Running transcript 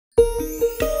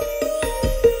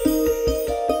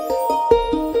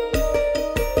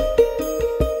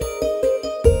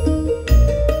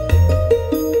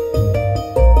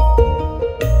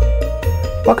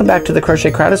Welcome back to the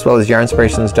Crochet Crowd as well as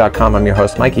yarnspirations.com. I'm your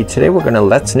host Mikey. Today we're going to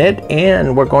let's knit,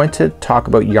 and we're going to talk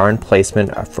about yarn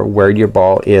placement for where your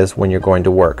ball is when you're going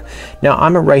to work. Now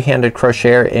I'm a right-handed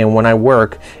crocheter, and when I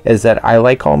work is that I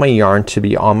like all my yarn to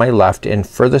be on my left and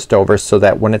furthest over, so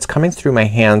that when it's coming through my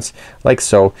hands like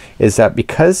so, is that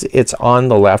because it's on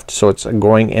the left, so it's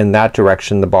going in that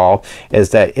direction, the ball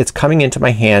is that it's coming into my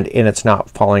hand and it's not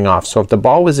falling off. So if the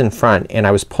ball was in front and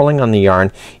I was pulling on the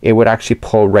yarn, it would actually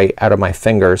pull right out of my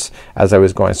fingers as I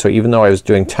was going. So even though I was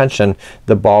doing tension,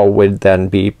 the ball would then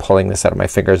be pulling this out of my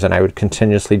fingers and I would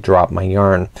continuously drop my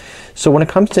yarn. So when it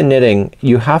comes to knitting,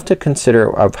 you have to consider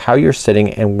of how you're sitting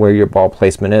and where your ball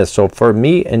placement is. So for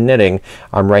me in knitting,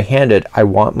 I'm right-handed. I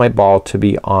want my ball to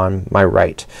be on my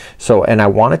right. So, and I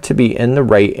want it to be in the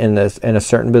right in a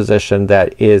certain position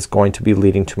that is going to be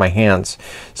leading to my hands.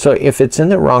 So if it's in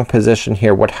the wrong position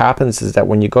here, what happens is that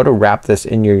when you go to wrap this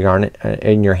in your yarn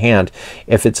in your hand,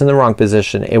 if it's in the wrong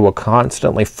position, it will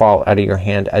constantly fall out of your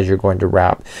hand as you're going to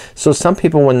wrap. So some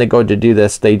people, when they go to do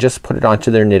this, they just put it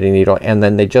onto their knitting needle and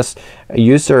then they just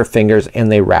use their fingers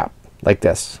and they wrap like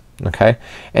this. Okay,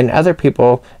 and other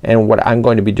people, and what I'm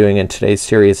going to be doing in today's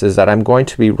series is that I'm going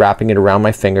to be wrapping it around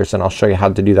my fingers, and I'll show you how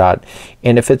to do that.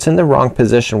 And if it's in the wrong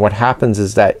position, what happens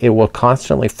is that it will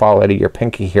constantly fall out of your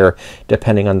pinky here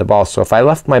depending on the ball. So if I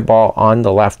left my ball on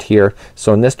the left here,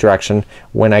 so in this direction,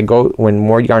 when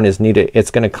more yarn is needed, it's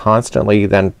going to constantly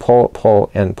then pull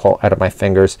out of my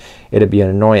fingers. It'll be an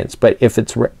annoyance. But if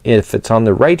it's on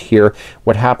the right here,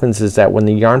 what happens is that when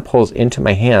the yarn pulls into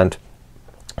my hand,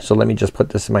 so let me just put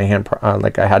this in my hand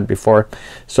like I had before.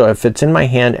 So if it's in my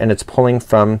hand and it's pulling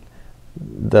from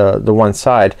the one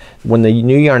side, when the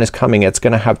new yarn is coming, it's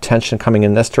gonna have tension coming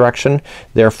in this direction,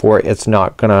 therefore it's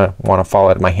not gonna want to fall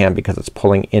out of my hand because it's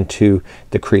pulling into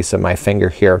the crease of my finger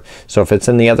here. So if it's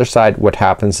in the other side, what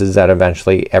happens is that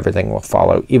eventually everything will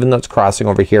follow. Even though it's crossing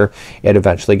over here, it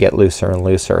eventually get looser and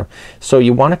looser. So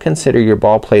you want to consider your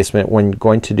ball placement when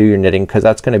going to do your knitting, because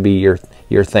that's going to be your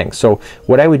thing. So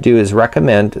what I would do is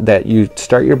recommend that you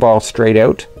start your ball straight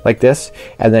out like this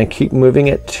and then keep moving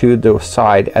it to the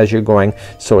side as you're going,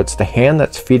 so it's the hand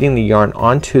that's feeding the yarn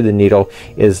onto the needle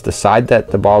is the side that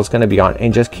the ball is going to be on,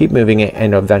 and just keep moving it,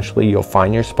 and eventually you'll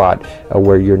find your spot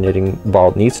where your knitting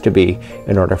ball needs to be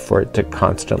in order for it to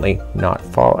constantly not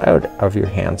fall out of your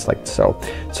hands like so.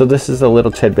 So this is a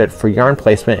little tidbit for yarn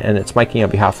placement, and it's Mikey on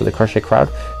behalf of the Crochet Crowd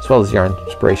as well as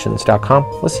yarnspirations.com.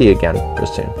 We'll see you again real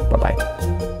soon. Bye bye.